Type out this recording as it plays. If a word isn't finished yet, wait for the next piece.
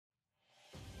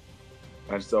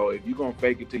And so if you're gonna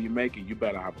fake it till you make it, you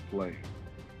better have a plan.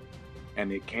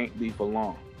 And it can't be for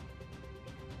long.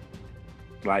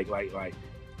 Like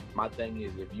my thing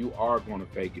is, if you are gonna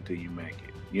fake it till you make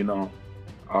it,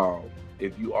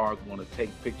 if you are gonna take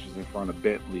pictures in front of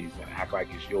Bentleys and act like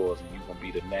it's yours, and you're gonna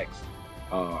be the next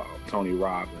Tony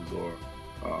Robbins or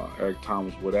Eric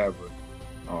Thomas, whatever,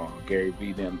 Gary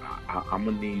Vee, then I'm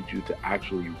gonna need you to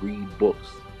actually read books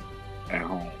at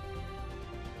home.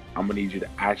 I'm gonna need you to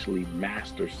actually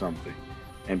master something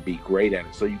and be great at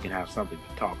it, so you can have something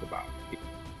to talk about.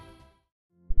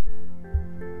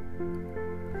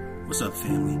 What's up,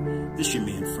 family? This is your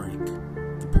man Frank.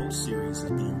 The Pulse series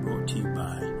is being brought to you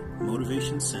by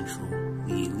Motivation Central,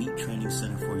 the elite training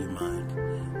center for your mind.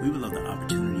 We would love the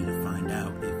opportunity to find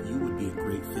out if you would be a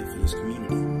great fit for this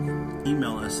community.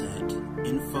 Email us at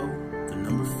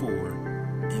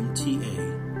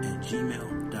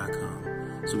info4mta@gmail.com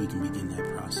so we can begin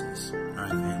that process. All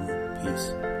right, family.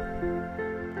 Peace.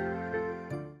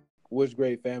 What's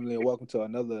great, family, and welcome to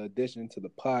another edition to the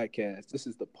podcast. This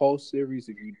is the Pulse series.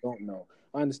 If you don't know,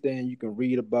 I understand you can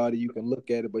read about it, you can look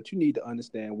at it, but you need to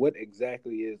understand what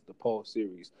exactly is the Pulse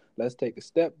series. Let's take a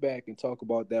step back and talk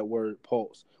about that word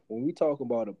pulse. When we talk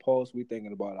about a pulse, we're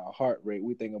thinking about our heart rate.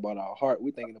 We think about our heart.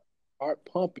 We're thinking about heart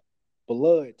pumping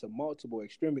blood to multiple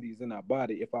extremities in our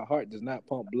body. If our heart does not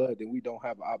pump blood, then we don't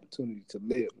have an opportunity to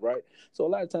live, right? So a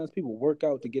lot of times people work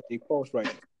out to get their pulse right,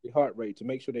 their heart rate, to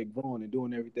make sure they're growing and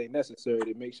doing everything necessary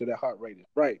to make sure their heart rate is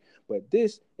right. But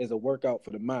this is a workout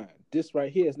for the mind. This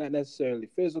right here is not necessarily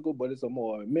physical, but it's a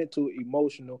more mental,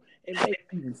 emotional, and maybe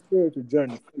even spiritual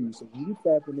journey for you. So when you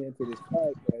tapping into this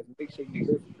podcast, make sure you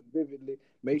listen vividly,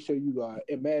 make sure you are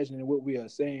imagining what we are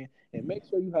saying, and make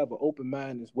sure you have an open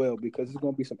mind as well, because there's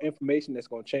going to be some information that's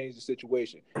going to change the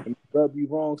situation. It may rub you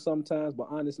wrong sometimes, but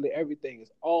honestly, everything is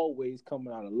always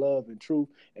coming out of love and truth.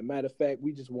 And matter of fact,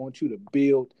 we just want you to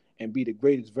build and be the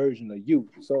greatest version of you.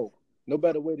 So no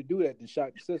better way to do that than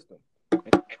shock the system.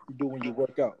 And you do when you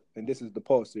work out. And this is the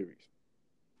Pulse series.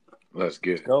 Let's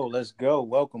get it. Let's go.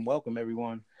 Welcome,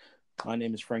 everyone. My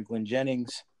name is Franklin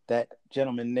Jennings. That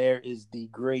gentleman there is the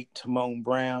great Timon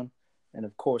Brown. And,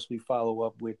 of course, we follow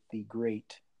up with the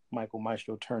great Michael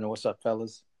Maestro Turner. What's up,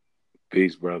 fellas?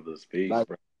 Peace, brothers. Peace,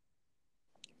 brothers.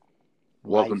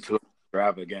 Welcome to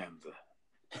extravaganza.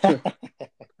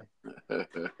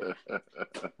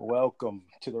 Welcome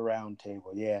to the round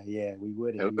table. Yeah, we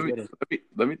would it.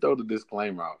 Let me throw the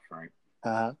disclaimer out, Frank.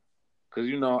 Because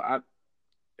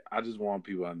I just want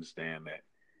people to understand that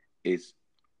it's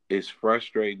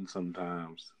frustrating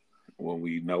sometimes when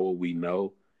we know what we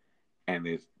know, and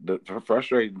it's the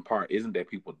frustrating part isn't that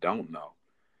people don't know.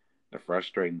 The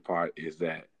frustrating part is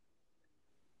that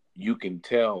you can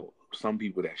tell some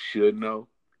people that should know,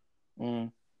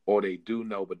 or they do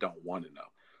know but don't want to know.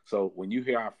 So when you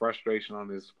hear our frustration on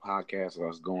this podcast or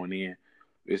us going in,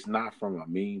 it's not from a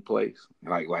mean place,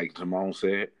 like Timon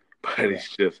said, but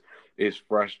it's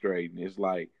frustrating. It's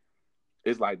like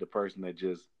the person that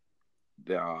just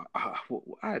I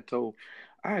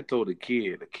had told a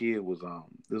kid was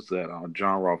this was at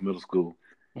John Rolfe Middle School.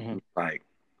 Like,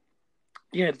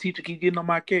 yeah, the teacher keep getting on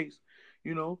my case,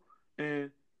 and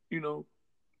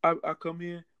I come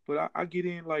in, but I get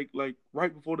in like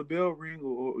right before the bell ring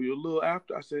or a little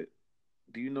after. I said,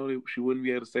 do you know that she wouldn't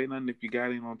be able to say nothing if you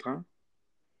got in on time?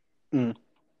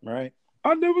 Right.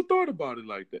 I never thought about it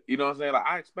like that. You know what I'm saying? Like,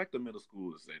 I expect a middle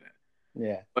school to say that.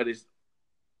 Yeah. But it's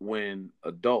when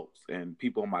adults and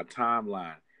people on my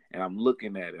timeline, and I'm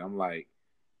looking at it, I'm like,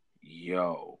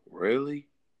 yo, really?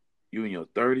 You in your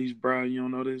 30s, bro, you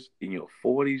don't know this? In your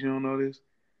 40s, you don't know this?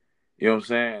 You know what I'm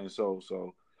saying? So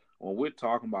when we're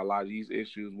talking about a lot of these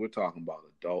issues, we're talking about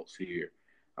adults here.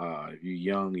 If you're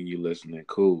young and you're listening,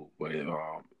 cool. But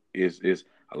it's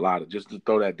a lot of, just to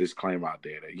throw that disclaimer out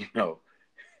there that,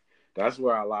 that's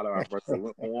where a lot of our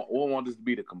we want this to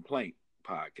be the complaint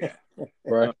podcast. Right.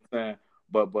 You know what I'm saying?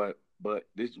 But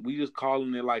this, we just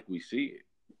calling it like we see it.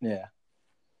 Yeah.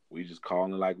 We just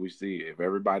calling it like we see it. If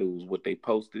everybody was what they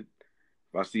posted,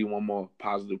 if I see one more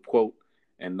positive quote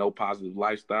and no positive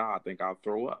lifestyle, I think I'll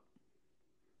throw up.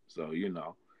 So,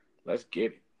 let's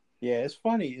get it. Yeah, it's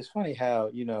funny. It's funny how,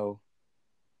 I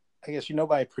guess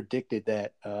nobody predicted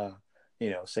that,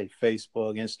 say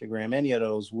Facebook, Instagram, any of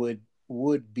those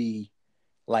would be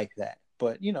like that.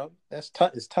 But, there's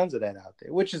tons of that out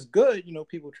there, which is good.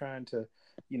 People trying to,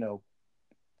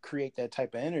 create that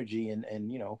type of energy and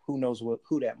who knows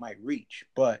who that might reach.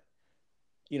 But,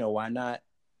 why not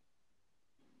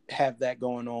have that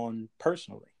going on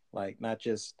personally? Like, not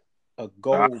just a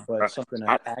goal, but something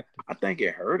that's active. I think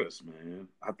it hurt us, man.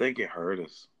 I think it hurt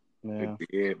us. Yeah. It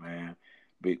did, man.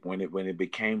 When it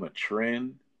became a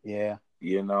trend. Yeah.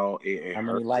 You know, it How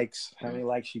many hurts. likes? How many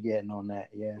likes you getting on that?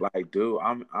 Yeah. Like, dude,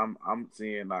 I'm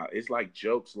seeing it's like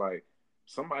jokes. Like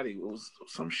somebody, it was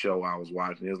some show I was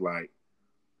watching. It was like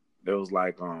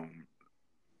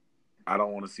I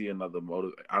don't want to see I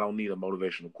don't need a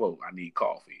motivational quote. I need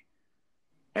coffee.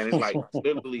 And it's like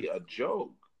literally a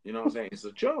joke. You know what I'm saying? It's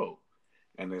a joke.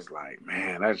 And it's like,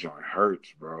 man, that joint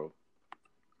hurts, bro.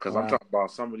 Because I'm Wow. talking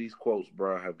about some of these quotes,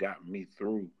 bro, have gotten me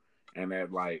through. And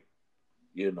that, like,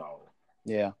 you know,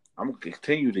 Yeah. I'm going to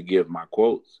continue to give my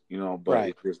quotes, you know, but Right.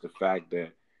 it's just the fact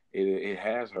that it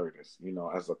has hurt us. You know,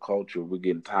 as a culture, we're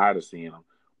getting tired of seeing them.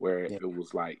 Where Yeah. it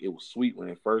was like, it was sweet when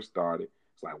it first started.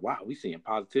 It's like, wow, we seeing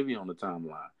positivity on the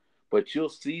timeline. But you'll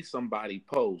see somebody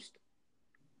post,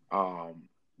 um,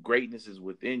 greatness is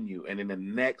within you. And in the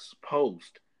next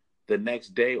post, the next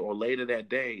day or later that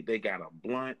day, they got a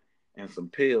blunt and some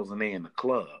pills and they in the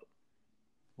club.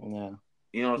 Yeah.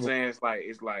 You know what I'm saying?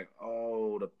 It's like,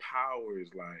 oh, the power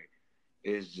is like,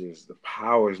 it's just the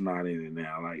power is not in it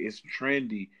now. Like it's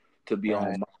trendy to be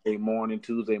Right. on Monday morning,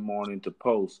 Tuesday morning to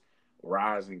post,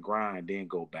 rise and grind, then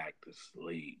go back to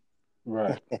sleep.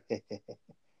 Right.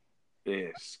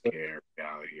 It's scary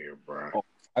out here, bro. Oh,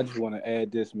 I just want to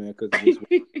add this, man, because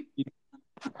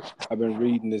I've been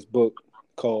reading this book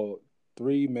called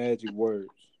Three Magic Words.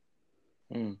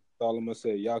 Mm. That's all I'm gonna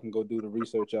say. Y'all can go do the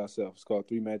research yourself. It's called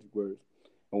Three Magic Words.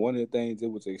 And one of the things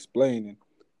it was explaining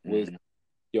was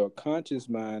your conscious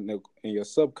mind and your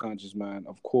subconscious mind,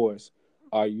 of course,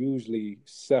 are usually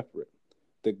separate.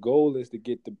 The goal is to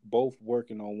get the both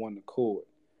working on one accord.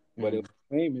 But it's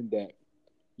claiming that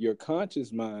your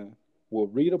conscious mind will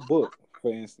read a book,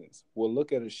 for instance, will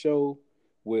look at a show,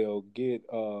 will get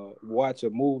watch a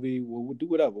movie, will do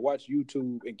whatever, watch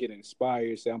YouTube and get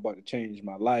inspired, say I'm about to change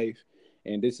my life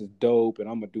and this is dope and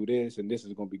I'm gonna do this and this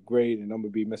is gonna be great and I'm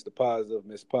gonna be Mr. Positive,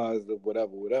 Miss Positive,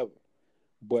 whatever, whatever.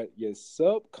 But your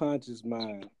subconscious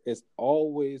mind is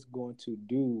always going to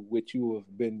do what you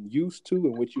have been used to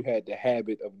and what you had the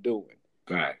habit of doing.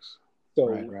 Facts. So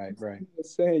Right. you're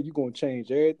saying you're gonna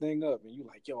change everything up, and you're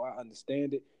like, yo, I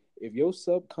understand it. If your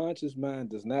subconscious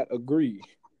mind does not agree,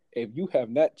 if you have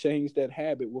not changed that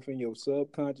habit within your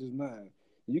subconscious mind,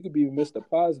 you could be Mr.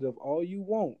 Positive all you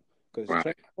want, because Right.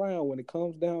 turn around when it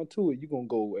comes down to it, you're gonna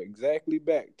go exactly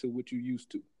back to what you used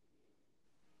to.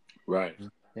 Right.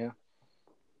 Yeah.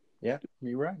 Yeah.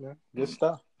 You're right, man. Good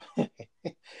stuff.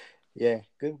 Yeah.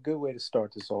 Good way to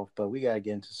start this off. But we gotta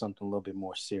get into something a little bit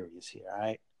more serious here. All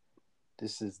right.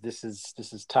 This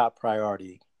is top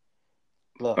priority.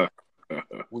 Look,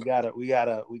 we got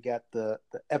the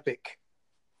epic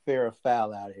fair or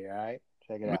foul out here. All right,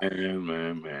 check it out.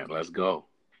 Man. Let's go.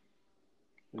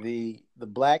 The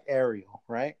Black Ariel,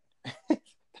 right?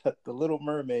 the Little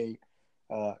Mermaid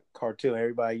cartoon.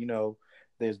 Everybody,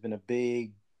 there's been a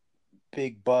big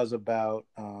buzz about.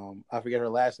 I forget her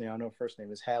last name. I know her first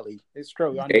name is Halle. It's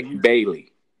true. I know you,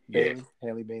 Bailey. Bailey. Yeah.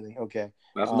 Halle Bailey. Okay.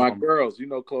 That's my girls. You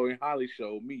know, Chloe and Holly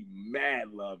showed me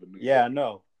mad love in New Yeah, York. I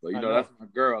know. So, you I know, know. that's my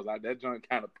girls. That joint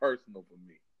kind of personal for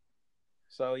me.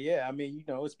 So, yeah, I mean,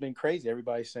 it's been crazy.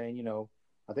 Everybody's saying,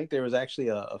 I think there was actually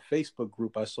a Facebook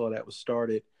group I saw that was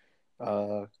started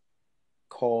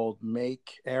called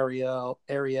Make Ariel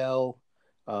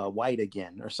White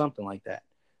Again or something like that.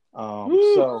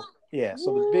 So, yeah,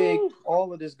 so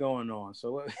all of this going on.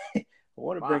 So, I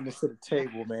want to bring this to the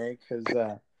table, man,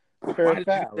 because why did you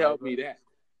tell me that?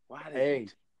 Why did you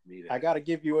tell me that? I gotta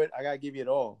give you it. I gotta give you it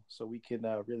all so we can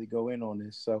really go in on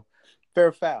this. So, fair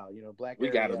or foul, Black. We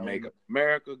gotta make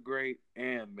America great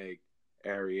and make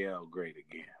Ariel great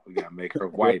again. We gotta make her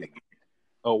white again.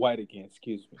 Oh, white again.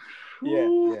 Excuse me.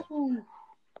 Yeah.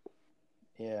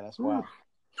 That's wild.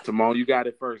 Simone, you got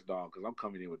it first, dog, because I'm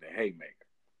coming in with the haymaker.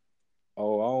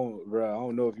 Oh, I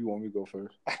don't know if you want me to go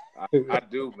first. I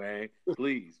do, man.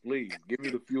 Please, give me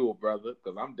the fuel, brother,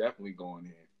 because I'm definitely going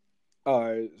in. All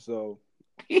right, so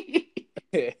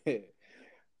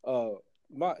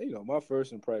my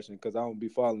first impression, because I don't be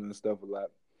following stuff a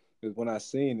lot, is when I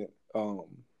seen it,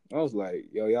 I was like,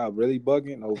 yo, y'all really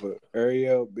bugging over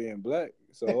Ariel being black.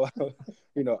 So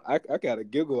I got a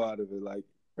giggle out of it, like,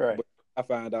 right. But I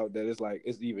found out that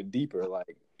it's even deeper,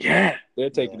 like, yeah, they're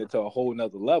taking it to a whole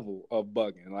nother level of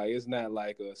bugging. Like, it's not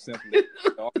like a simply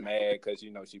all mad because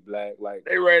she black. Like,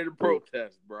 they ready to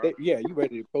protest, bro. You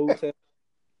ready to protest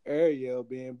Ariel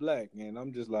being black, and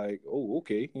I'm just like, oh,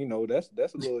 okay,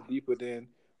 that's a little deeper than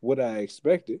what I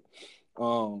expected.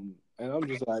 And I'm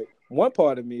just like, one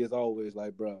part of me is always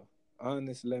like, bro,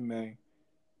 honestly, man,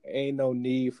 ain't no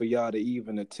need for y'all to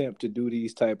even attempt to do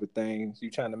these type of things. You're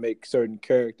trying to make certain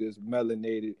characters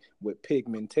melanated with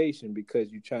pigmentation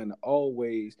because you're trying to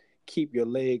always keep your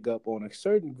leg up on a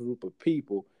certain group of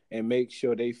people and make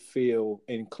sure they feel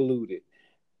included.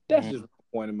 That's just one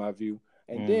point in my view.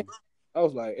 And then I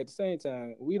was like, at the same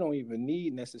time, we don't even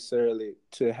need necessarily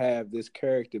to have this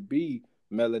character be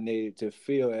melanated to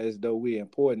feel as though we're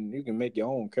important. You can make your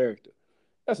own character.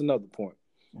 That's another point.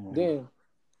 Then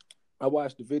I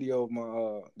watched the video of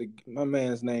my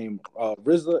man's name,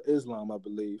 Rizza Islam, I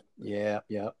believe. Yeah.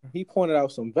 He pointed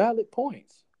out some valid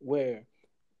points where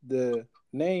the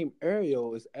name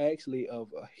Ariel is actually of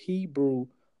a Hebrew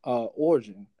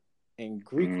origin and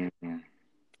Greek.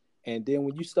 And then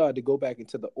when you start to go back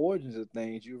into the origins of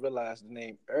things, you realize the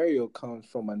name Ariel comes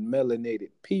from a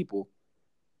melanated people.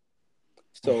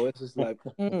 So it's just like,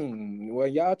 well,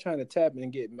 y'all trying to tap in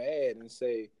and get mad and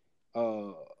say,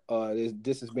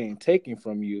 this is being taken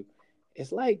from you.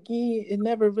 It's like, yeah, it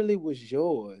never really was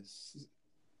yours.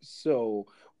 So,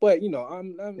 but I ain't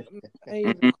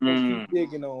even gonna keep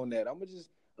digging on that. I'm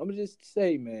gonna just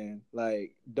say, man,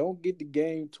 like, don't get the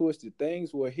game twisted.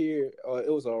 Things were here.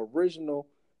 It was an original.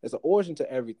 It's an origin to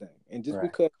everything, and just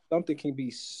because something can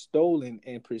be stolen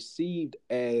and perceived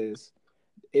as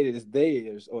it is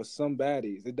theirs or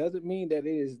somebody's, it doesn't mean that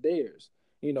it is theirs.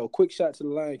 Quick shot to the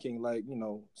Lion King, like,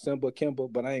 Simba,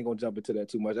 Kimba, but I ain't gonna jump into that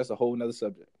too much. That's a whole nother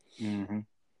subject.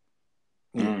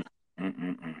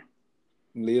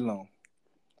 Leave alone.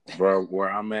 Bro,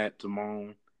 where I'm at,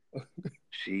 Timon,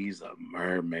 she's a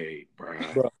mermaid, bro.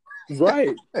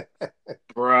 Right.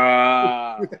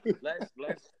 Bruh.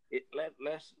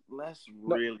 Let's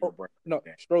really break no.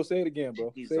 Stro, say it again,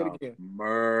 bro. She's say it again.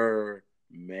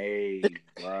 Mermaid,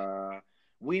 bruh.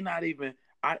 We not even.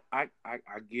 I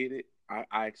get it.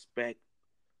 I expect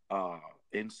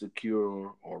insecure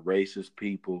or racist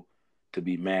people to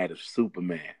be mad at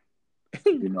Superman.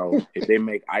 If they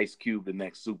make Ice Cube the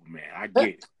next Superman, I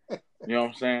get it. You know what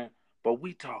I'm saying? But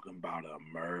we talking about a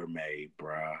mermaid,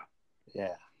 bruh.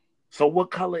 Yeah. So what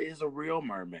color is a real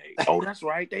mermaid? Oh, that's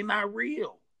right. They not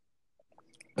real.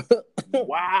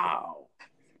 Wow.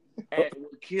 And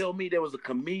what killed me, there was a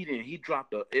comedian. He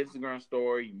dropped an Instagram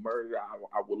story. He murdered.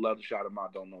 I would love to shout him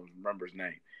out. Don't remember his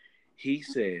name. He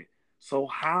said, so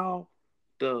how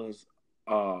does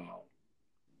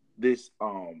this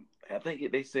I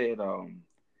think they said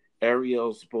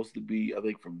Ariel's supposed to be, I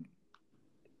think, from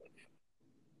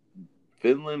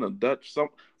Finland or Dutch,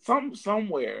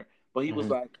 somewhere. But he was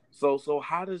like, so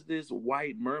how does this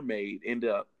white mermaid end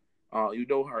up?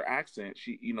 Her accent.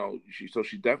 She's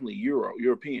definitely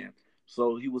European.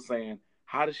 So he was saying,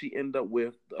 how does she end up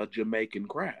with a Jamaican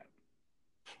crab?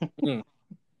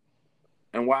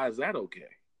 And why is that okay?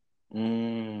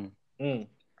 Now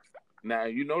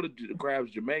the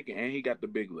crab's Jamaican and he got the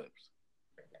big lips,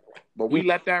 but we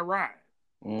let that ride.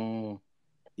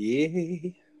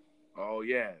 Yeah. Oh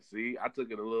yeah. See, I took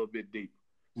it a little bit deep.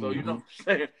 So you know what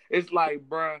I'm saying? It's like,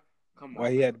 bruh, come on.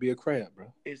 Why he had to be a crab,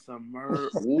 bro? It's a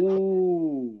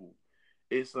Ooh.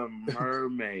 It's a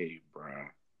mermaid, bruh.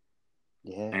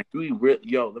 Yeah. And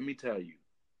let me tell you,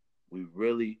 we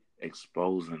really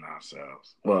exposing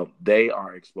ourselves. Well, they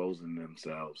are exposing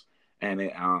themselves. And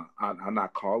I'm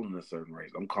not calling a certain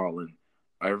race. I'm calling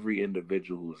every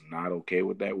individual who's not okay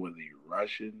with that, whether you're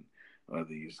Russian,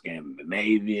 whether you're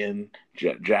Scandinavian,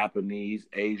 Japanese,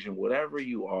 Asian, whatever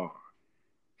you are.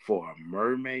 For a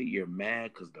mermaid, you're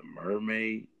mad because the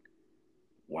mermaid,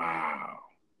 wow.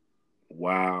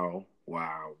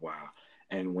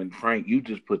 And when Frank, you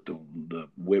just put the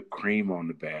whipped cream on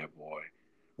the bad boy.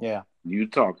 Yeah. You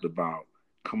talked about,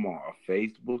 come on, a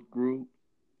Facebook group.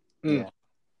 Yeah.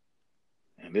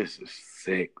 And this is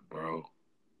sick, bro.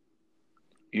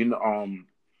 I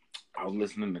was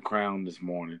listening to Crown this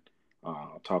morning,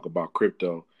 talk about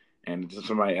crypto. And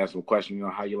somebody asked him a question,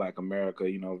 how you like America,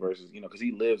 versus, because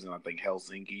he lives in, I think,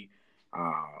 Helsinki.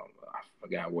 I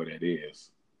forgot where that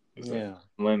is. Is that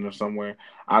Finland or somewhere?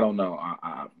 I don't know.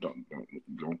 I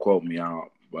don't quote me out,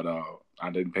 but I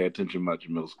didn't pay attention much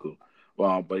in middle school.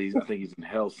 Well, but I think he's in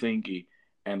Helsinki,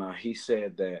 and he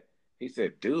said, dude, he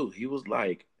said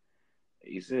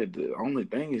the only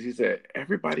thing is, he said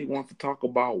everybody wants to talk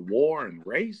about war and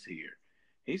race here.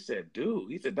 He said,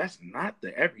 dude, that's not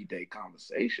the everyday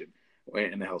conversation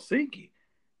in Helsinki.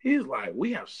 He's like,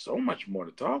 we have so much more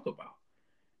to talk about.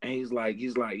 And he said,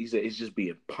 it's just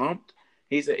being pumped.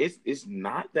 He said, it's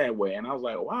not that way. And I was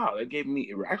like, wow, it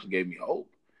actually gave me hope.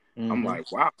 I'm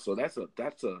like, wow, so it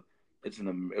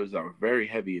was a very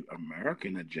heavy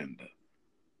American agenda.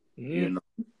 It's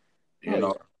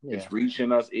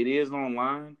reaching us. It is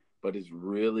online, but it's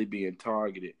really being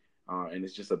targeted. And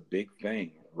it's just a big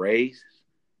thing.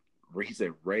 He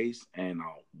said race and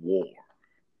war.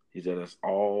 He said that's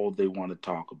all they want to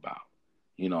talk about.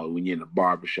 When you're in the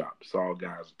barbershop, it's all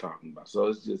guys are talking about. So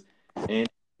it's just interesting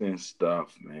Interesting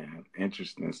stuff, man.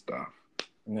 Interesting stuff.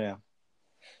 Yeah.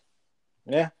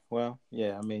 Yeah. Well,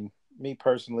 yeah. I mean, me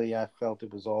personally, I felt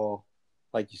it was all,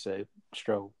 like you said,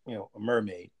 a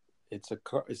mermaid. It's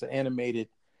an animated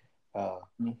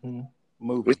Mm-hmm.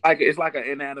 movie. It's like an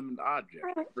inanimate object.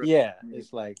 Yeah.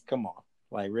 It's like, come on.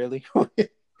 Like, really?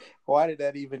 Why did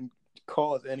that even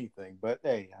cause anything? But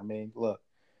hey, I mean, look,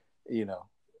 you know,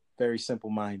 very simple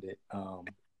minded. And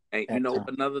you At know times.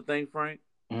 another thing, Frank?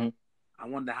 Mhm. I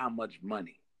wonder how much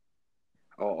money,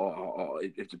 or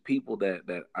if the people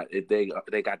if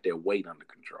they got their weight under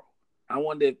control. I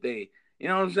wonder if they, you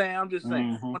know what I'm saying? I'm just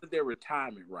saying. I Mhm. wonder their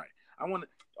retirement right. I wonder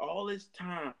all this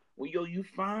time. Well, you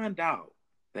find out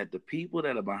that the people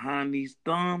that are behind these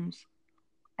thumbs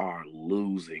are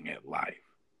losing at life.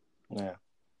 Yeah.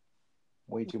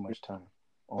 Way too much time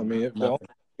I on mean, if the only nothing.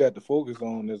 thing you got to focus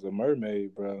on is a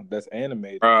mermaid, bro, that's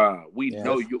animated. We Yeah.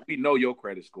 know you. We know your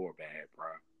credit score bad, bro.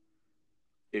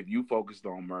 If you focused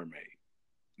on mermaid,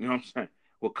 you know what I'm saying?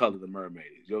 What color the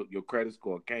mermaid is? Your credit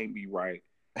score can't be right.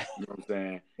 You know what I'm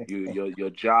saying? Your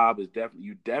job is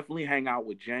definitely hang out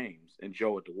with James and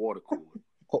Joe at the water cooler,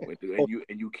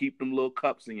 and you keep them little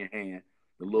cups in your hand,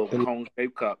 the little cone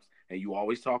shaped cups, and you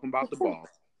always talking about the ball.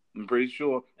 I'm pretty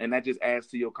sure, and that just adds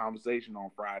to your conversation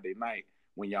on Friday night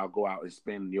when y'all go out and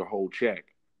spend your whole check.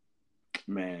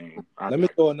 Man, Let me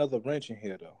throw another wrench in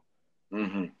here though.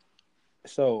 Mm-hmm.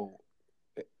 So,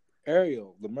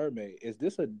 Ariel, the mermaid,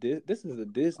 this is a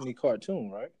Disney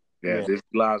cartoon, right? Yeah, this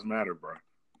lives matter, bro.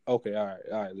 Okay, all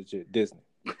right, legit Disney.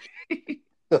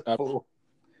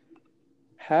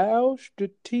 How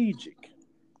strategic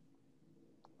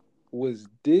was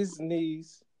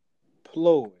Disney's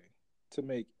ploy to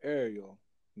make Ariel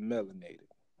melanated?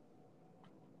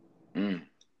 Mm.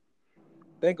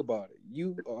 Think about it.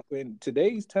 In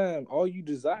today's time, all you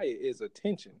desire is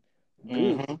attention,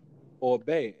 good or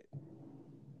bad.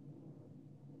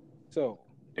 So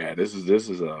yeah, this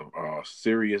is a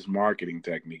serious marketing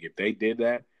technique. If they did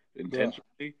that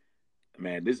intentionally,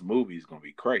 man, this movie is gonna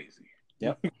be crazy.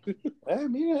 Yep. I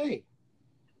mean, hey,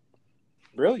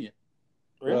 brilliant.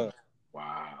 Bro,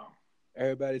 wow.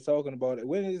 Everybody's talking about it.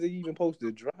 When is it even supposed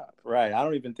to drop? Right. I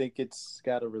don't even think it's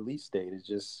got a release date. It's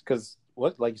just because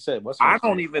like you said, I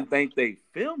don't even think they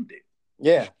filmed it.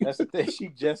 Yeah, that's the thing. She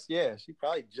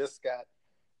probably just got,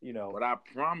 But I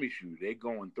promise you, they're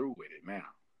going through with it now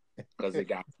because it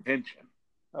got attention.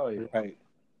 Oh yeah. Right.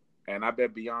 And I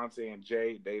bet Beyonce and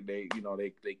Jay, they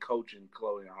coaching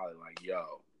Chloe and Holly like,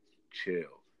 yo,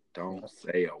 chill, don't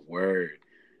say a word,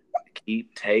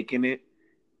 keep taking it,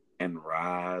 and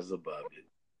rise above it.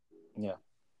 Yeah.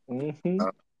 Mm-hmm.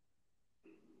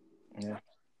 Yeah.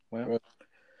 Well,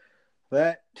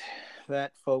 that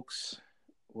folks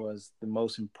was the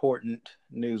most important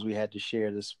news we had to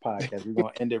share this podcast. We're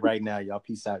gonna end it right now, y'all.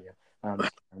 Peace out, y'all. I'm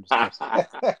just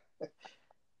kidding.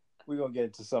 We're gonna get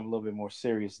into something a little bit more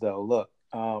serious though. Look,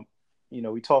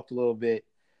 we talked a little bit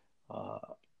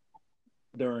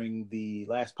during the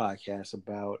last podcast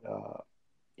about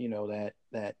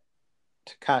that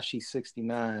Tekashi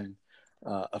 69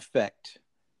 effect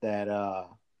that I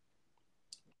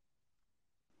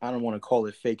don't want to call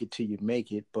it fake it till you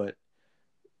make it, but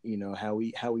how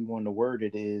we want to word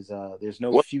it is there's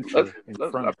no future in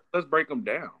front of it. Let's break them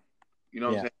down. You know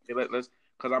what Yeah. I'm saying? Let's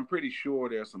because I'm pretty sure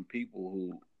there's some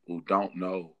people who don't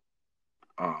know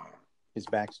his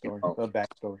backstory.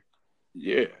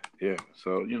 Yeah.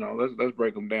 So let's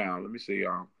break them down. Let me see.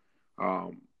 I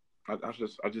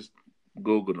just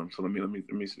googled them. So let me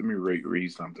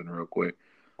read something real quick.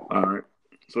 All right.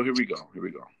 So here we go.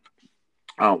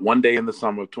 One day in the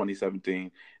summer of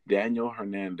 2017, Daniel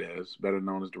Hernandez, better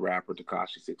known as the rapper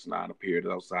Tekashi 69, appeared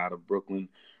outside of Brooklyn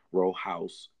Row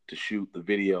House to shoot the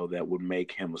video that would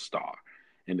make him a star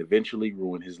and eventually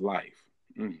ruin his life.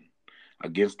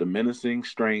 Against the menacing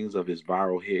strains of his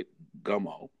viral hit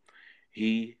Gummo,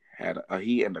 he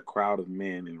and a crowd of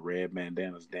men in red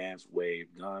bandanas danced,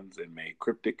 waved guns, and made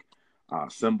cryptic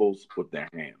symbols with their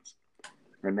hands.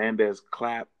 Hernandez,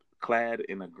 clad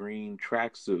in a green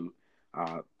tracksuit,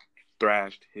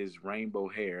 thrashed his rainbow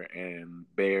hair and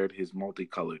bared his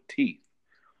multicolored teeth.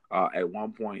 At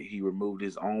one point, he removed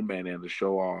his own bandana to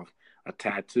show off a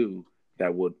tattoo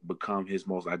that would become his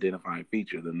most identifying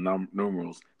feature, the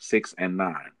numerals 6 and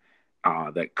 9,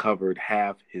 that covered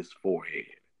half his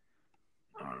forehead.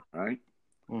 All right.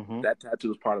 Mm-hmm. That tattoo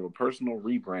was part of a personal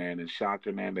rebrand and shocked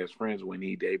Hernandez's friends when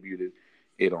he debuted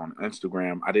it on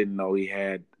Instagram. I didn't know he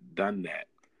had done that.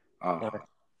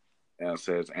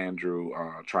 Says Andrew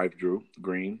Trife Drew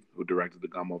Green, who directed the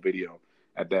Gummo video.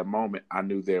 At that moment, I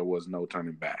knew there was no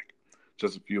turning back.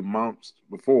 Just a few months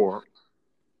before,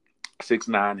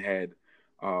 6ix9ine had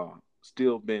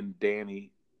still been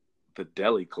Danny the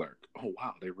deli clerk. Oh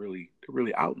wow, they're really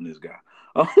outing this guy.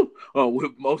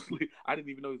 With mostly, I didn't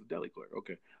even know he was a deli clerk.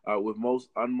 Okay, with most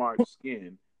unmarked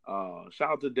skin. Shout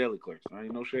out to deli clerks. I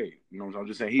ain't no shade. You know what I'm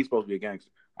just saying? He's supposed to be a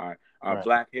gangster. All right. Right.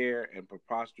 Black hair and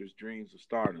preposterous dreams of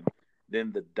stardom.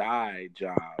 Then the dye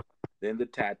job. Then the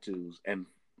tattoos, and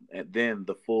then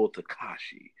the full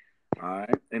Tekashi. All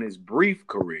right. In his brief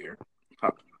career,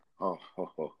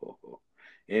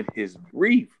 in his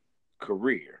brief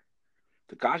career,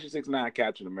 Tekashi 6ix9ine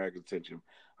captured America's attention,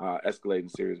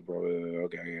 escalating serious, bro.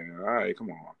 Okay, yeah, all right,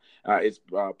 come on. It's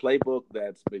a playbook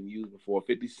that's been used before.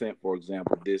 50 Cent, for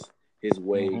example, this his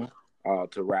way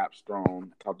to rap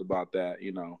strong. Talked about that,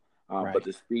 you know. Right. But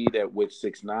the speed at which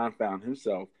 6ix9ine found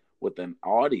himself with an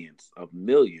audience of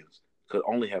millions could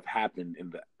only have happened in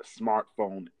the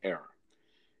smartphone era.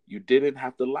 You didn't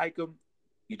have to like him;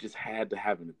 you just had to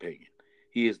have an opinion.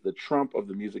 He is the Trump of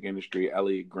the music industry.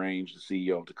 Elliot Grange, the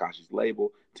CEO of Tekashi's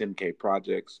label, 10K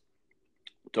Projects,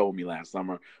 told me last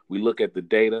summer. We look at the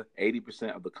data,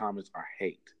 80% of the comments are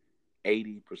hate.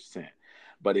 80%.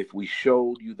 But if we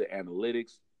showed you the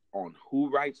analytics on who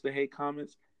writes the hate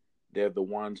comments, they're the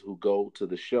ones who go to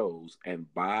the shows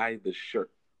and buy the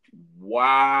shirt.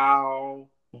 Wow.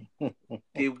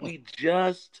 Did we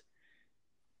just,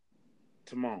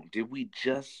 Timon, did we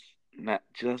just not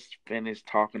just finish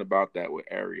talking about that with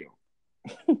Ariel?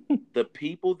 The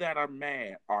people that are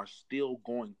mad are still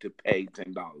going to pay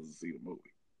 $10 to see the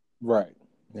movie. Right.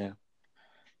 Yeah.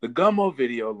 The Gummo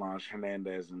video launched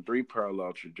Hernandez in 3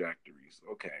 parallel trajectories.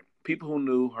 Okay. People who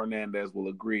knew Hernandez will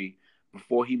agree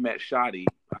before he met Shotti,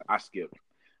 I skipped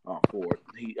forward.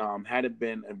 He hadn't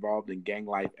been involved in gang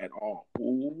life at all.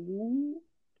 Ooh.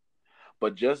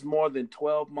 But just more than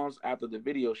 12 months after the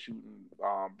video shooting,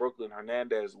 Brooklyn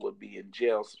Hernandez would be in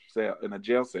a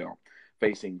jail cell,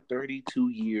 facing 32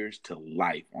 years to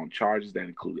life on charges that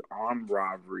included armed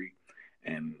robbery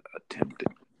and attempted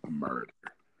murder.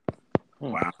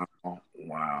 Wow.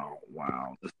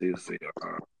 Let's see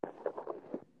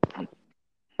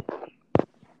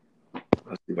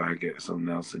if I can get something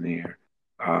else in here.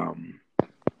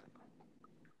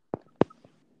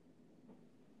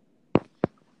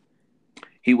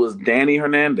 He was Danny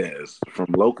Hernandez from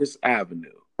Locust Avenue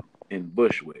in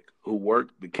Bushwick, who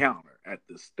worked the counter at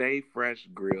the Stay Fresh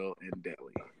Grill in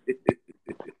Delhi.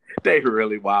 They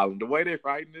really wild. The way they're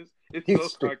writing this, it's so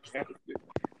sarcastic.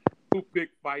 Who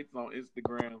picked fights on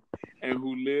Instagram and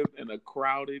who lived in a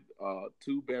crowded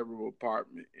 2-bedroom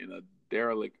apartment in a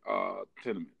derelict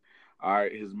tenement. All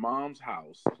right, his mom's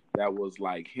house that was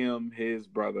like him, his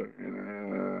brother.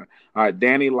 And, all right,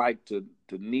 Danny liked to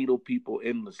needle people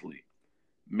endlessly.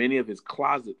 Many of his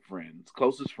closet friends,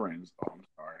 closest friends,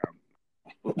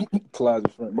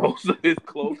 Closet friend. most of his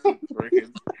closest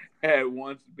friends had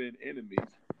once been enemies.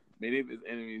 Many of his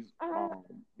enemies,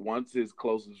 once his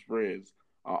closest friends,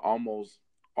 almost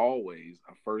always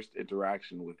a first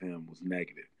interaction with him was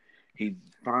negative. He'd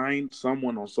find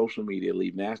someone on social media,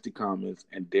 leave nasty comments,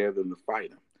 and dare them to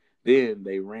fight him. Then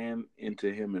they ran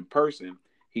into him in person.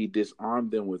 He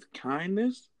disarmed them with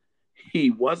kindness.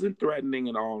 He wasn't threatening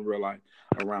at all in real life.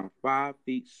 Around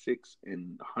 5'6"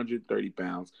 and 130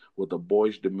 pounds, with a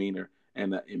boyish demeanor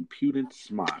and an impudent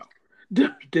smile.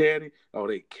 Daddy, oh,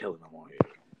 they killing him on here.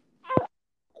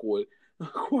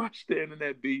 Quash standing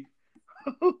that beef.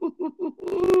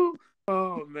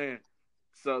 Oh man.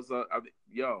 So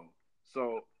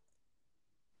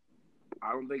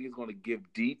I don't think he's going to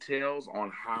give details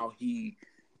on how he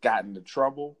got into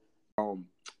trouble.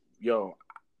 The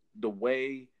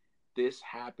way this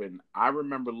happened, I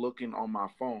remember looking on my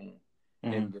phone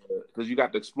because you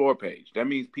got the explore page. That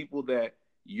means people that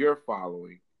you're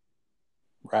following,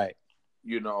 right?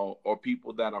 You know, or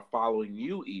people that are following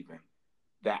you. Even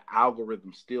that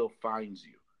algorithm still finds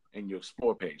you in your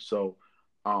explore page. So,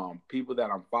 people that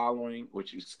I'm following,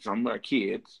 which is some are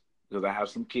kids, because I have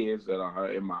some kids that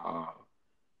are in my,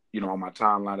 on my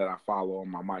timeline that I follow on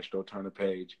my Maestro Turner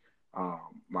page,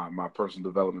 my personal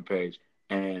development page,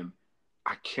 and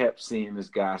I kept seeing this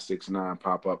guy 6ix9ine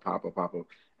pop up,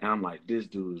 and I'm like, this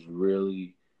dude is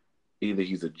really either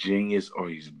he's a genius or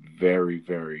he's very,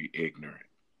 very ignorant,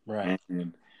 right?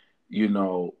 And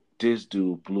this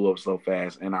dude blew up so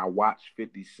fast, and I watched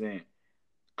 50 Cent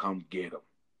come get him,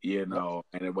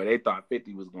 and when they thought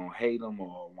 50 was gonna hate him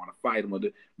or want to fight him,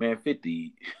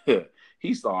 50,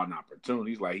 he saw an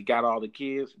opportunity. He's like, he got all the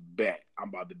kids, bet I'm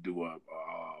about to do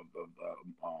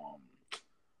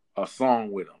a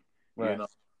song with him. Right.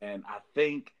 And I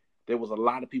think there was a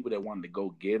lot of people that wanted to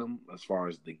go get him as far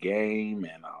as the game,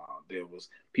 and there was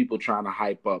people trying to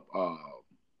hype up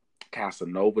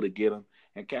Casanova to get him,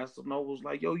 And Casanova was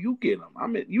like, yo, you get him. I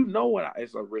mean, you know what?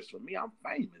 It's a risk for me. I'm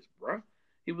famous, bro.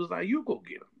 He was like, you go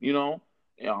get him, you know?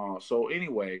 So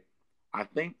anyway, I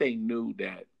think they knew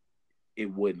that it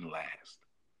wouldn't last.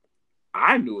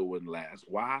 I knew it wouldn't last.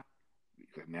 Why?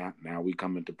 Because now we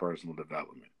come into personal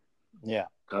development. Yeah.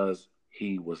 Because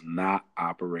he was not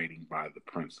operating by the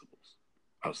principles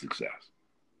of success.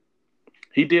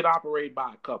 He did operate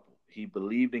by a couple. He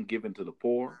believed in giving to the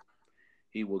poor.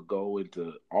 He would go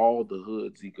into all the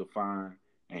hoods he could find,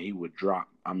 and he would drop,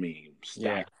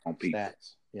 stack on people.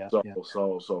 Stacks. Yeah.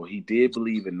 So he did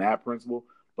believe in that principle,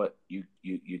 but you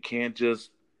can't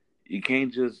just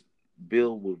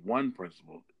build with one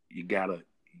principle. You gotta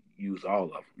use all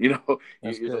of them. You know,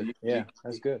 that's good.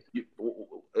 That's good.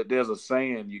 There's a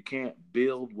saying: you can't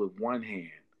build with one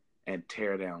hand and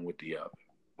tear down with the other,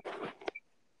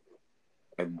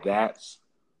 and that's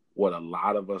what a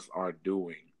lot of us are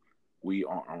doing. We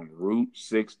are on Route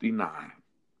 69.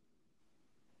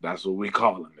 That's what we're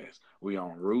calling this. We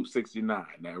on Route 69.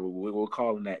 Now, what we're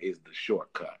calling that is the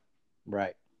shortcut.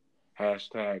 Right.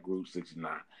 Hashtag Route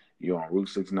 69. You're on Route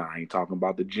 69. You're talking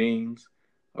about the jeans.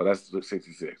 Oh, that's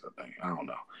 66, I think. I don't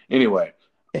know. Anyway,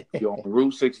 you're on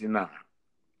Route 69,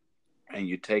 and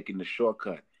you're taking the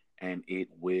shortcut, and it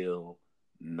will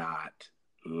not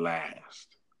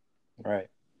last. Right.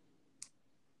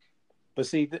 But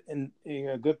see, and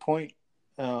a good point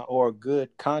or a good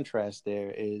contrast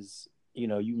there is,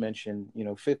 you mentioned,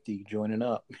 50 joining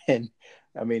up. And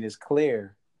I mean, it's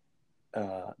clear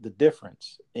the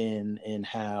difference in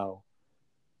how,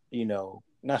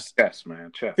 not chess,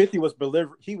 man. Chess. 50 was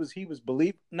he was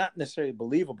not necessarily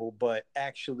believable, but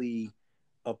actually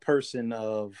a person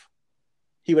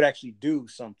he would actually do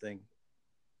something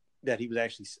that he was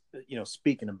actually,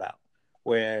 speaking about.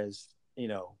 Whereas,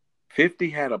 50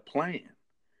 had a plan.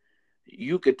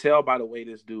 You could tell by the way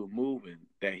this dude moving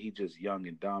that he just young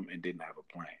and dumb and didn't have a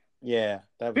plan. Yeah,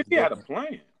 that was 50 had a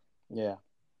plan. Yeah.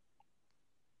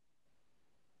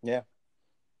 Yeah.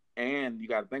 And you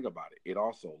got to think about it. It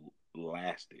also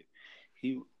lasted.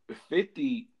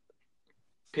 50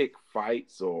 picked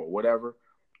fights or whatever,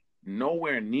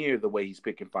 nowhere near the way he's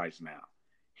picking fights now.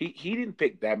 He didn't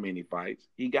pick that many fights.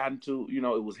 He got into,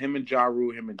 it was him and Ja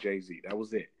Rule, him and Jay-Z. That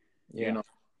was it. Yeah.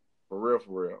 For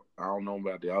real. I don't know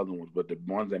about the other ones, but the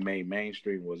ones that made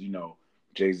mainstream was,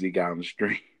 Jay-Z got on the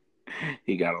street.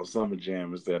 He got on Summer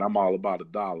Jam and said, I'm all about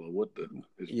 $1. What the?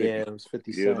 It was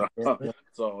 50 Cent. Yeah.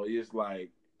 So it's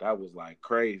like, that was like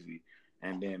crazy.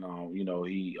 And then,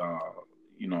 he,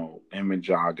 him and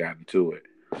Ja got into it.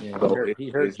 Yeah, so he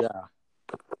heard Ja.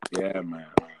 Yeah, man.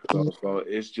 So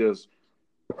it's just,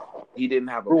 he didn't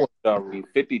have a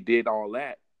 50 did all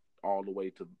that all the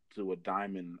way to a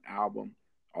Diamond album,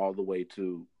 all the way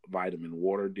to Vitamin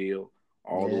Water deal,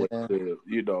 all the way to,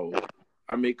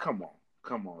 come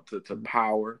on to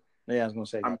Power. Yeah, I was gonna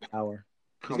say Power.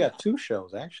 He's got 2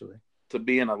 shows actually. To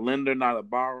being a lender, not a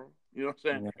borrower. You know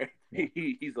what I'm saying? Yeah.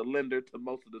 He's a lender to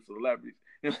most of the celebrities.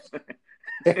 You know what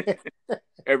I'm saying?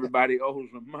 Everybody owes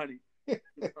him money.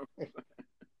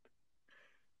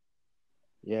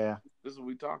 Yeah. This is what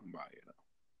we talking about,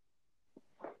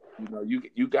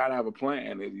 you gotta have a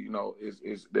plan.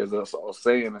 There's a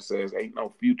saying that says, "Ain't no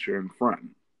future in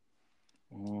front."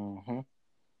 Mm-hmm.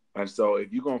 And so,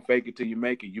 if you're gonna fake it till you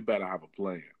make it, you better have a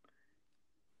plan,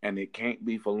 and it can't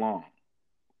be for long.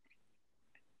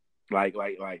 Like,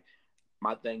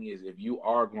 my thing is, if you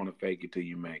are gonna fake it till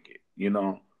you make it,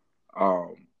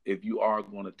 if you are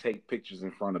gonna take pictures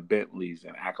in front of Bentleys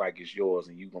and act like it's yours,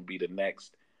 and you're gonna be the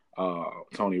next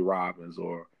Tony Robbins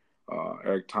or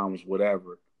Eric Thomas,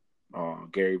 whatever.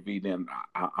 Gary Vee, then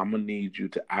I'm going to need you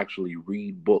to actually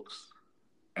read books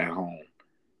at home.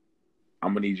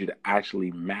 I'm going to need you to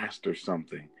actually master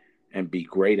something and be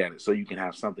great at it so you can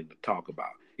have something to talk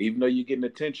about. Even though you're getting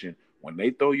attention, when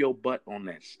they throw your butt on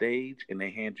that stage and they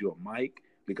hand you a mic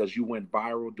because you went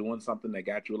viral doing something that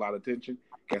got you a lot of attention,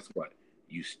 guess what?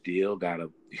 You still got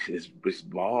to, it's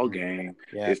ball game.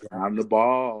 Yeah, it's time to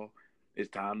ball. It's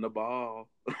time to ball.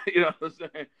 You know what I'm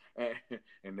saying?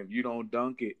 And if you don't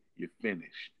dunk it, you're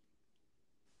finished.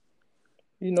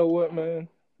 You know what, man?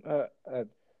 I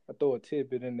throw a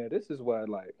tidbit in there. This is why,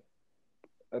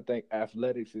 I think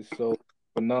athletics is so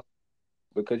phenomenal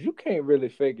because you can't really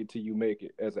fake it till you make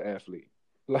it as an athlete.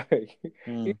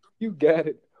 You got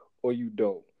it or you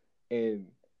don't, and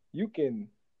you can.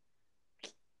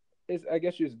 I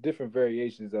guess there's different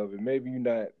variations of it. Maybe you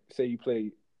not say you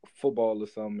play football or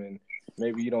something, and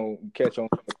maybe you don't catch on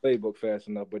the playbook fast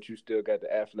enough, but you still got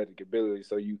the athletic ability,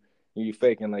 so you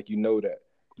faking like you know that.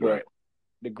 Right.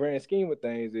 The grand scheme of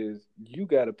things is you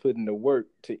got to put in the work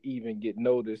to even get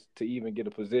noticed, to even get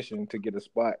a position, to get a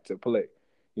spot to play.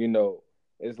 You know,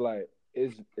 it's like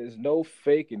it's no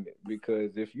faking it,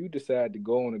 because if you decide to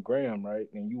go on the gram, right,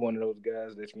 and you one of those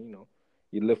guys that you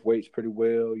lift weights pretty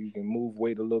well, you can move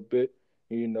weight a little bit,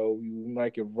 you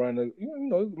might can run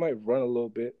you might run a little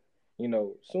bit, as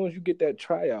soon as you get that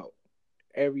tryout,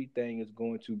 everything is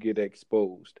going to get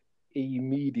exposed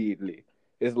immediately.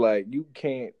 It's like you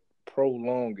can't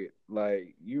prolong it.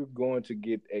 Like you're going to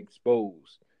get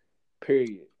exposed.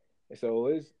 Period. And so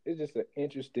it's just an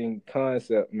interesting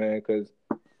concept, man, because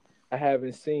I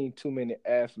haven't seen too many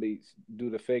athletes do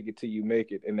the fake it till you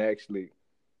make it and actually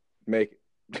make it.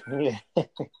 Yeah.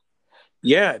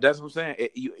 Yeah, that's what I'm saying.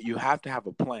 You have to have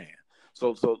a plan.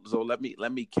 So let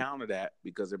me counter that,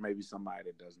 because there may be somebody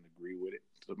that doesn't agree with it,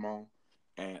 Simone,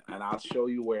 and I'll show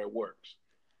you where it works.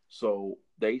 So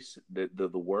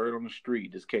the word on the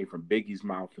street, this came from Biggie's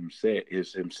mouth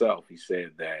himself.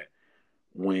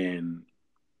 When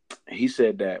he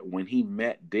said that when he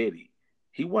met Diddy,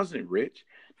 he wasn't rich.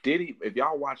 Diddy, if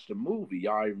y'all watch the movie,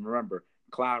 y'all even remember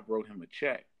Clive wrote him a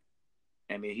check,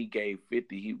 and then he gave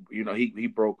 50. He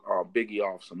broke Biggie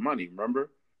off some money.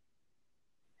 Remember,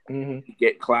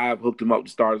 get Clive hooked him up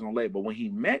to start his own label. But when he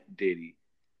met Diddy,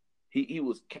 he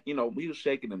was he was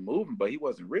shaking and moving, but he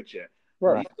wasn't rich yet.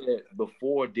 Right. He said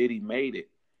before Diddy made it,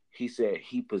 he said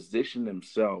he positioned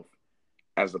himself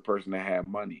as a person that had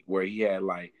money, where he had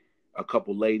like a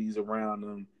couple ladies around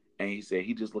him, and he said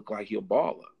he just looked like he a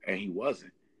baller, and he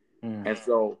wasn't. And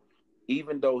so,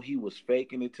 even though he was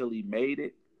faking it till he made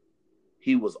it,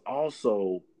 he was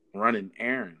also running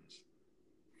errands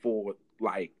for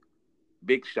like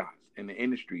big shots in the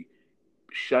industry,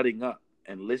 shutting up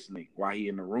and listening while he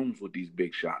in the rooms with these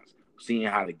big shots, seeing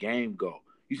how the game go.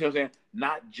 You see what I'm saying?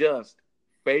 Not just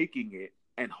faking it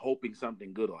and hoping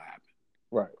something good will happen.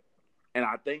 Right. And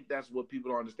I think that's what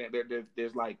people don't understand.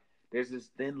 There's this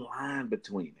thin line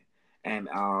between it, and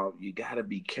you got to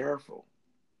be careful.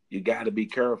 You got to be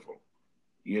careful.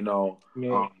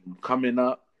 Yeah. Coming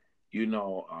up,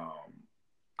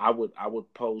 I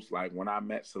would post like when I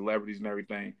met celebrities and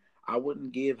everything. I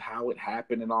wouldn't give how it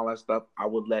happened and all that stuff. I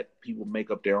would let people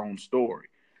make up their own story,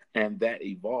 and that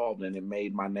evolved and it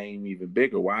made my name even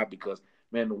bigger. Why? Because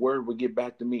man, the word would get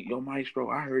back to me. Yo, Maestro,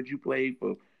 I heard you played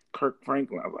for Kirk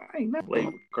Franklin. I was like, I ain't never played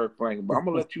with Kirk Franklin, but I'm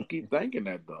gonna let you keep thinking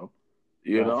that though.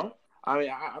 You Right. know, I mean,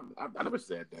 I never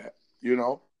said that.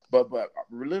 But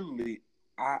literally,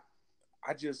 I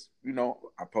just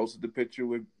I posted the picture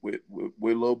with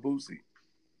Lil Boosie,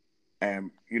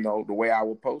 and the way I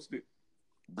would post it,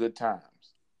 good times.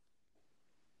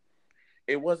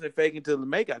 It wasn't faking till the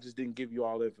make. I just didn't give you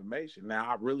all the information. Now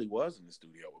I really was in the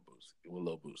studio with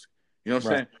Lil Boosie. You know what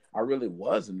I'm saying? I really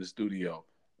was in the studio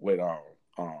with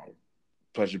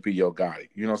Pleasure P. Yo Gotti.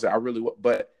 You know what I'm saying? I really was,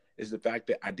 but it's the fact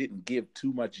that I didn't give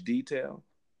too much detail,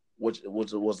 which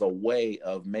was a way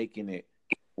of making it,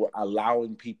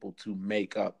 allowing people to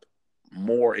make up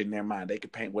more in their mind. They can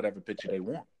paint whatever picture they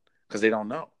want because they don't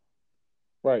know.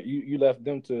 Right. You left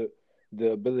them to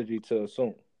the ability to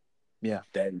assume. Yeah.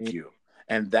 Thank you.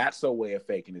 And that's a way of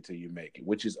faking it till you make it,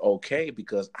 which is okay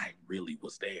because I really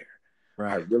was there.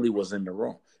 Right. I really was in the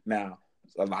room. Now,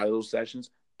 a lot of those sessions,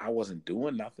 I wasn't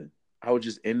doing nothing. I was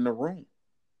just in the room.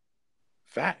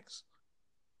 Facts.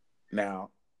 Now,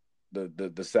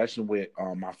 the session with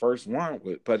my first one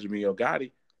with Pleasure Me Yo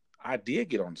Gotti, I did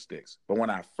get on the sticks. But when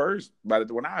I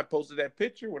posted that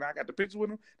picture, when I got the picture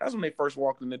with him, that's when they first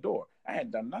walked in the door. I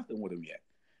hadn't done nothing with him yet.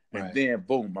 And then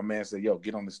boom, my man said, yo,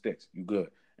 get on the sticks. You good.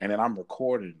 And then I'm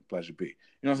recording Pleasure P. You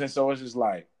know what I'm saying? So it's just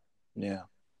like, yeah.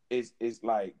 It's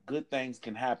like good things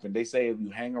can happen. They say if you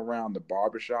hang around the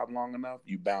barbershop long enough,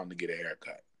 you're bound to get a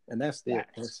haircut. And that's it.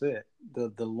 That's it.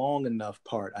 The long enough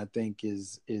part, I think,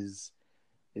 is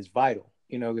vital.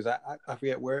 Because I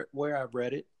forget where I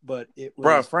read it, but it was.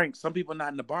 Bro, Frank, some people not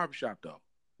in the barbershop though.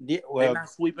 Yeah, well, they're not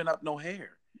sweeping up no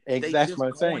hair. Exactly. They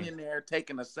just going in there,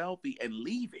 taking a selfie, and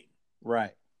leaving.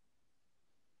 Right.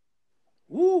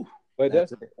 Woo. But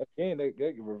that's again,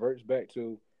 that reverts back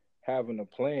to having a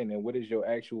plan and what is your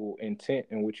actual intent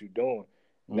and what you're doing.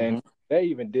 Then that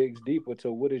even digs deeper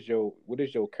to what is your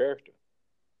character,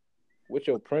 what's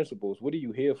your principles, what are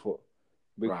you here for?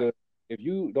 Because if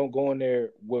you don't go in there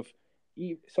with,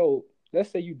 so let's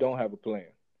say you don't have a plan.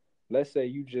 Let's say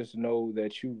you just know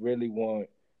that you really want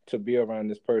to be around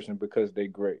this person because they're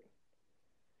great.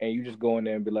 And you just go in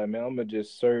there and be like, man, I'm gonna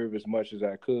just serve as much as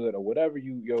I could, or whatever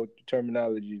your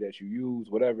terminology that you use,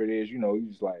 whatever it is, you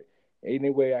just like, any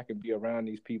way I can be around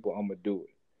these people, I'm gonna do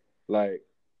it. Like,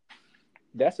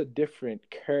 that's a different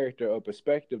character or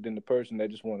perspective than the person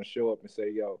that just want to show up and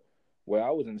say, yo, well,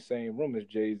 I was in the same room as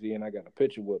Jay-Z and I got a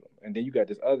picture with him. And then you got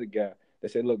this other guy They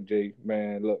say, look, Jay,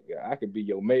 man, look, I could be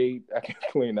your maid. I can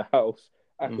clean the house.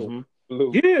 I can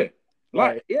blue. Yeah.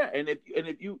 Like, and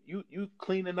if you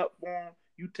cleaning up for them,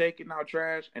 you taking out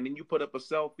trash, and then you put up a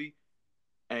selfie,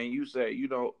 and you say,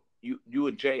 you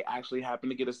and Jay actually happen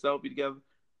to get a selfie together.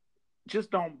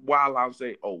 Just don't wild out and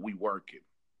say, "Oh, we working."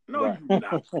 No, right. you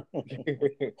not.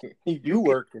 You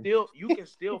working. You can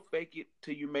still fake it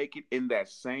till you make it in that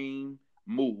same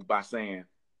move by saying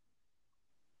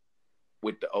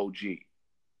with the OG.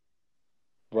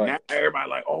 Right. Now everybody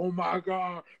like, "Oh my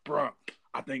God, bro!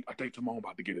 I think Timon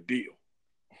about to get a deal."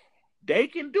 They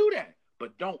can do that,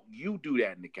 but don't you do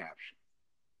that in the caption.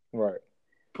 Right.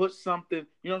 Put something,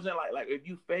 you know what I'm saying? Like if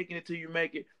you faking it till you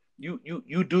make it,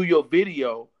 you do your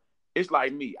video. It's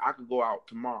like me. I could go out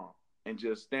tomorrow and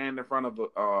just stand in front of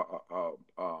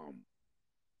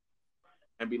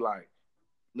and be like,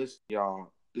 "Listen,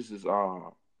 y'all, this is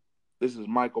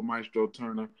Michael Maestro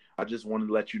Turner. I just wanted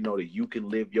to let you know that you can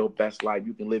live your best life.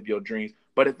 You can live your dreams.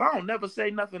 But if I don't never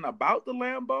say nothing about the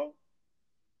Lambo,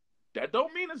 that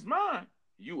don't mean it's mine.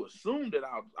 You assume that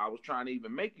I was trying to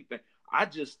even make you think. I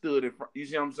just stood in front. You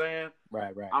see what I'm saying?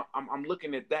 Right. I'm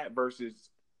looking at that versus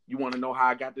you want to know how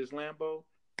I got this Lambo?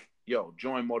 Yo,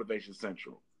 join Motivation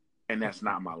Central, and that's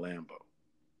not my Lambo.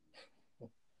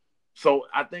 So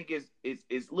I think it's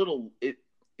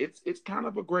kind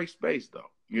of a great space though.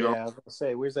 You know, I was gonna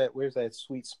say, where's that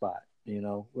sweet spot?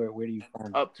 Where do you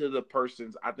find up to the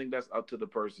person's. I think that's up to the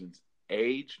person's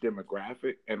age,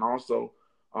 demographic, and also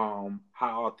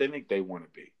how authentic they want to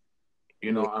be.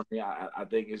 You know, I mean, I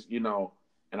think it's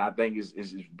and I think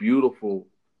it's beautiful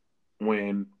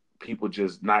when people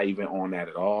just not even on that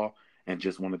at all and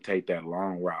just want to take that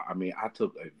long route. I mean, I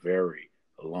took a very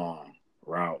long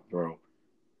route, bro.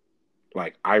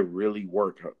 Like I really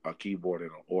work a keyboard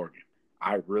and an organ.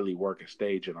 I really work a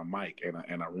stage and a mic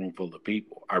and a room full of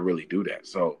people. I really do that.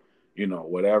 So,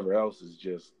 whatever else is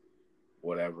just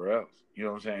whatever else. You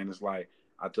know what I'm saying? It's like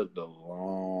I took the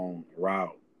long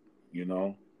route, you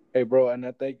know? Hey, bro, and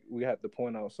I think we have to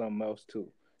point out something else too,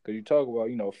 because you talk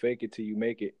about fake it till you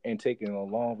make it and taking a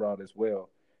long route as well.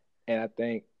 And I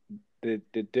think the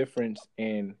difference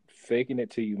in faking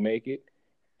it till you make it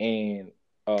and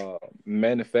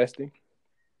manifesting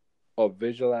or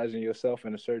visualizing yourself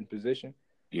in a certain position,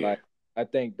 Yeah. like I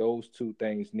think those two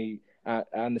things need. I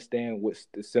understand what's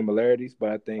the similarities, but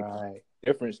I think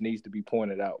difference needs to be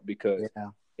pointed out because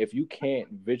if you can't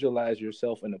visualize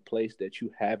yourself in a place that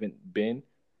you haven't been,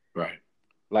 right,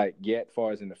 like yet,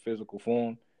 far as in the physical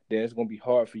form, then it's gonna be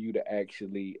hard for you to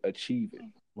actually achieve it.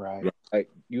 Right. Like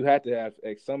you have to have,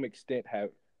 at some extent,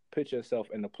 have put yourself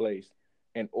in a place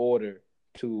in order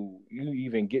to you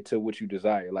even get to what you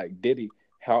desire. Like Diddy,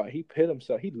 how he put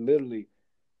himself, he literally,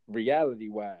 reality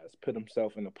wise, put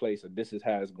himself in a place of this is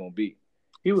how it's gonna be.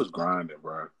 He was grinding,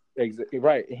 bro. Exactly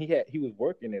right, and he was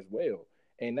working as well.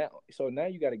 And now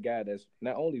you got a guy that's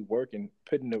not only working,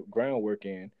 putting the groundwork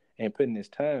in and putting his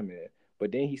time in,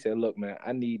 but then he said, "Look, man,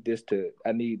 I need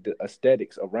the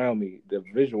aesthetics around me, the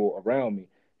visual around me,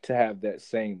 to have that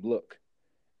same look."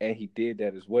 And he did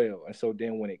that as well. And so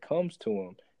then when it comes to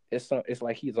him, it's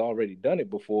like he's already done it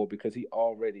before because he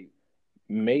already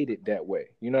made it that way.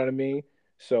 You know what I mean?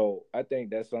 So I think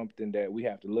that's something that we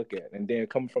have to look at. And then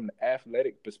coming from the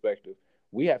athletic perspective,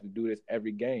 we have to do this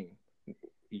every game.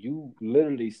 You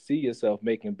literally see yourself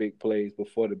making big plays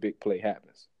before the big play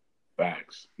happens.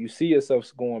 Facts. You see yourself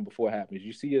scoring before it happens.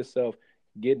 You see yourself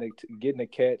getting a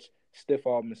catch, stiff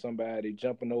arming somebody,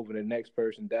 jumping over the next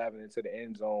person, diving into the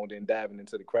end zone, then diving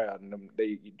into the crowd, and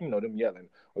them yelling.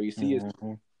 Or you see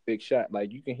yourself big shot.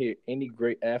 Like you can hear any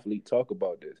great athlete talk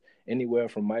about this. Anywhere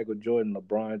from Michael Jordan,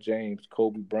 LeBron James,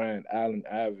 Kobe Bryant, Allen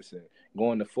Iverson,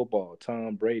 going to football,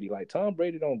 Tom Brady. Like Tom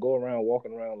Brady don't go around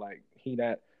walking around like he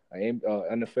not an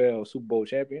NFL Super Bowl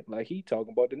champion. Like he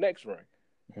talking about the next ring.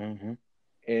 Mm-hmm.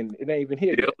 And it ain't even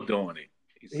here still yet. Doing it.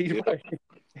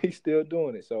 He's still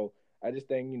doing it. So I just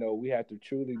think we have to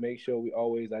truly make sure we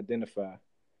always identify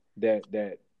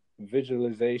that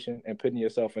visualization and putting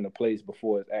yourself in a place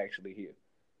before it's actually here.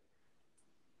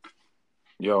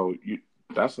 Yo,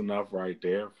 that's enough right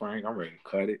there, Frank. I'm ready to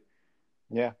cut it.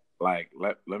 Yeah. Like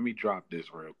let me drop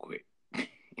this real quick.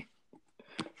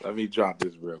 Let me drop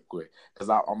this real quick because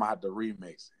I'm gonna have to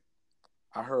remix it.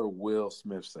 I heard Will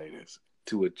Smith say this: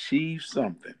 to achieve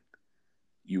something,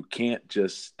 you can't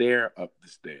just stare up the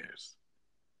stairs.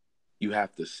 You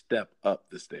have to step up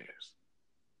the stairs.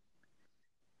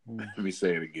 Let me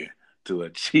say it again. To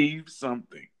achieve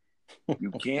something,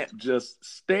 you can't just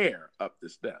stare up the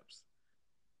steps.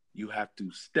 You have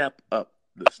to step up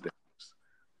the steps.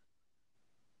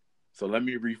 So let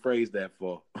me rephrase that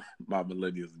for my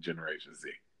millennials and Generation Z.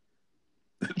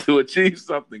 To achieve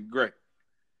something great,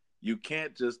 you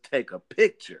can't just take a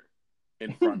picture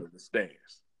in front of the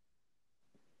stairs.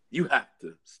 You have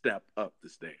to step up the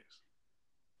stairs.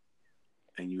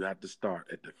 And you have to start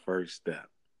at the first step.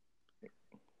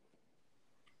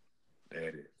 There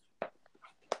it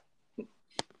is.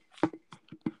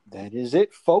 That is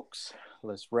it, folks.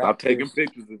 Let's wrap. Stop taking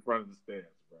pictures in front of the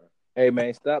stairs, bro. Hey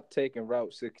man, stop taking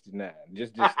Route 69.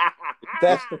 Just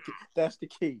That's the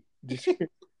key.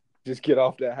 Just get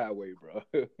off that highway, bro.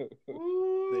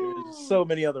 There's so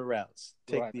many other routes.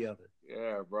 Take the other.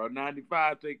 Yeah, bro.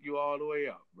 95 take you all the way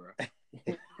up, bro.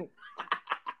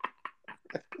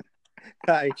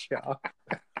 All right, y'all.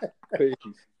 Peace.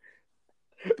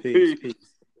 Peace.